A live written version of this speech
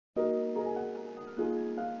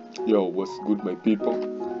Yo, what's good, my people?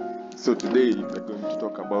 So today we're going to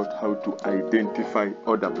talk about how to identify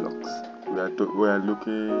order blocks. We'll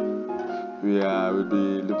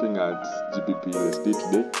be looking at GBP USD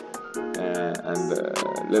today,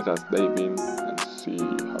 and let us dive in and see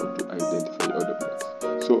how to identify order blocks.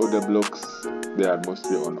 So order blocks, they are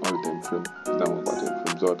mostly on all time frame, down time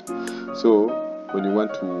frame zone. So when you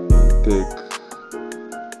want to take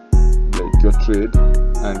like your trade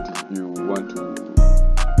and you want to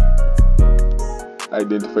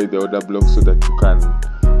identify the order block so that you can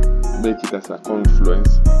make it as a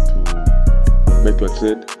confluence to make your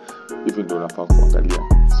trade, even though unafaa kuangalia.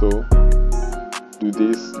 So do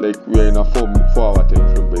this like we are in a 4-hour time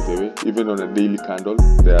frame, by the way. Even on a daily candle,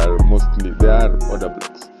 there are order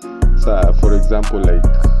blocks. So for example, like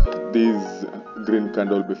this green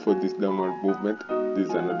candle before this downward movement, this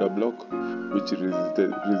is another block which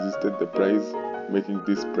resisted the price, making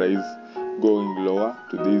this price going lower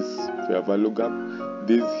to this fair value gap.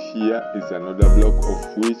 This here is another block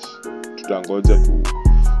of which tutangoja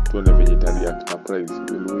tuone venye ita react na price.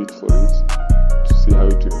 We'll wait for it to see how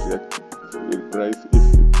it will react with price.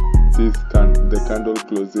 If the candle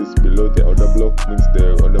closes below the order block, means the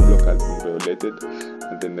order block has been violated,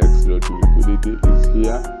 and the next low to liquidity is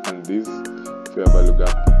here, and this fair value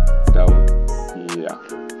gap down here.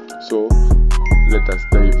 So let us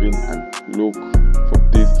dive in and look for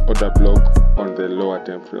this order block on the lower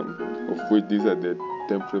time frame, of which these are the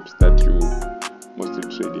time frames that you mostly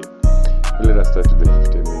trade in. Let us start with the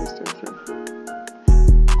 15-minute time frame.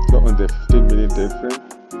 So on the 15-minute time frame,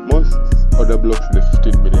 most order blocks in the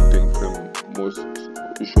 15-minute time frame most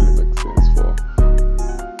usually make sense for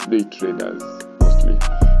day traders mostly.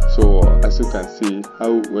 So as you can see,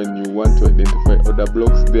 how when you want to identify order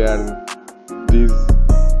blocks, there are these,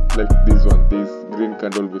 like this one, this green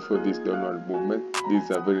candle before this downward movement. This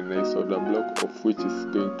is a very nice order block, of which is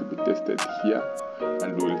going to be tested here,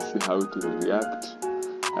 and we'll see how it will react,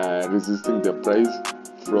 resisting the price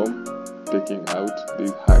from taking out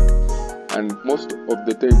this high. And most of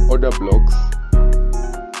the time, order blocks,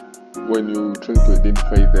 when you try to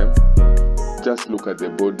identify them, just look at the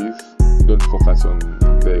bodies, don't focus on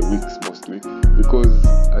the wicks mostly, because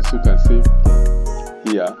as you can see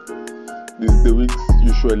here, the wicks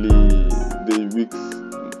usually,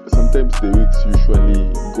 sometimes the wicks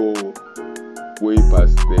usually go way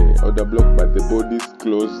past the order block, but the bodies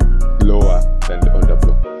close lower than the order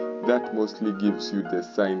block. That mostly gives you the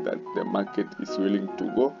sign that the market is willing to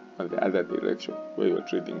go on the other direction where you're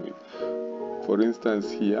trading with. For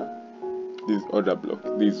instance, here, this order block,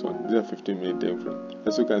 this one, this is a 15-minute time frame.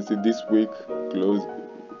 As you can see, this wick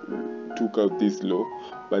took out this low,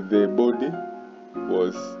 but the body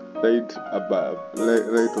was right above,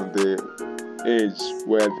 right on the edge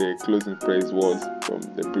where the closing price was from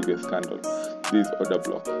the previous candle. This order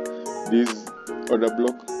block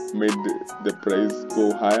made the price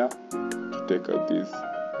go higher to take out this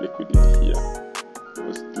liquidity here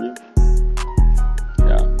mostly,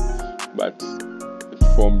 yeah, but it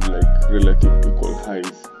formed like relative equal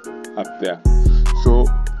highs up there. So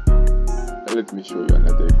let me show you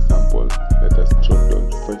another example. Let us drop down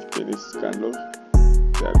to 5 minutes candle.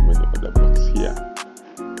 There are many order blocks here.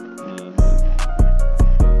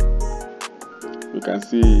 You can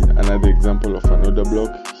see another example of an order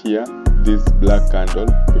block here. This black candle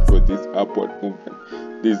before this upward movement.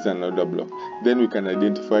 This is another block. Then we can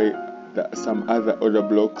identify some other order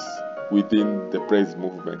blocks within the price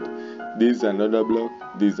movement. This is another block.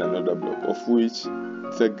 This is another block, of which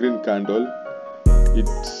it's a green candle. It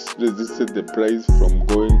resisted the price from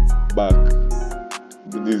going back.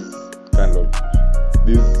 This candle.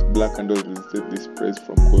 This black candle resisted this price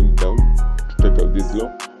from going down to take out this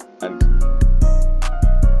low, and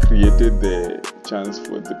created the chance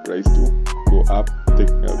for the price to go up,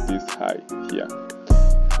 taking out this high here,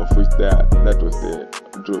 of which that was the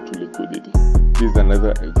draw to liquidity. This is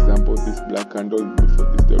another example. This black candle before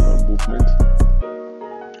this downward movement.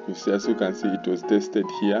 You see, as you can see, it was tested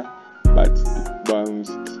here, but it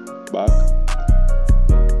bounced back,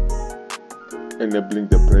 enabling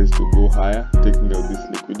the price to go higher, taking out this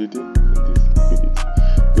liquidity and this liquidity.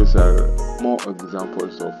 Those are more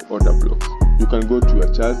examples of order blocks. You can go to your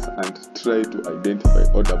charts and try to identify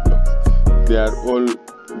order blocks. They are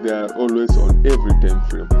always on every time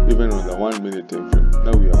frame, even on the 1 minute time frame.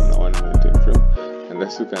 Now we are on a 1 minute time frame, and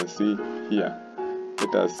as you can see here,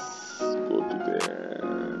 let us go to the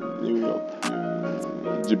New York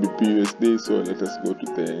GBP USD. So let us go to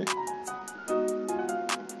the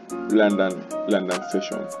London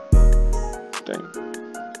session time.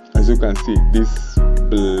 As you can see, this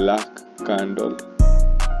black candle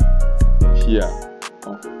here,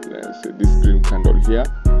 let's say this green candle here,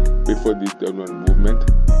 before this downward movement.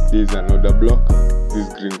 There is another block,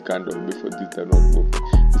 this green candle before this downward movement.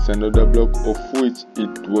 It's another block of which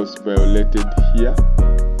it was violated here.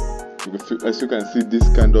 As you can see, this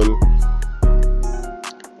candle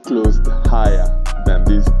closed higher than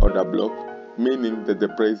this order block, meaning that the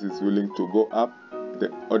price is willing to go up. The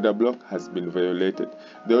order block has been violated.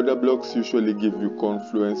 The order blocks usually give you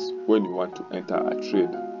confluence when you want to enter a trade.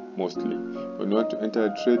 Mostly when you want to enter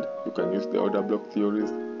a trade, you can use the order block theories,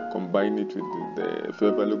 combine it with the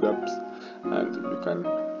fair value gaps, and you can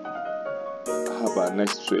have a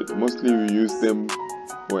nice trade. Mostly we use them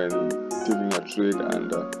when taking a trade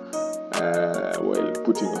and while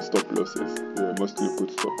putting on stop losses. We mostly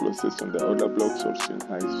put stop losses on the order blocks or swing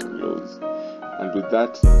highs, swing lows. And with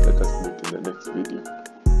that, let us meet in the next video.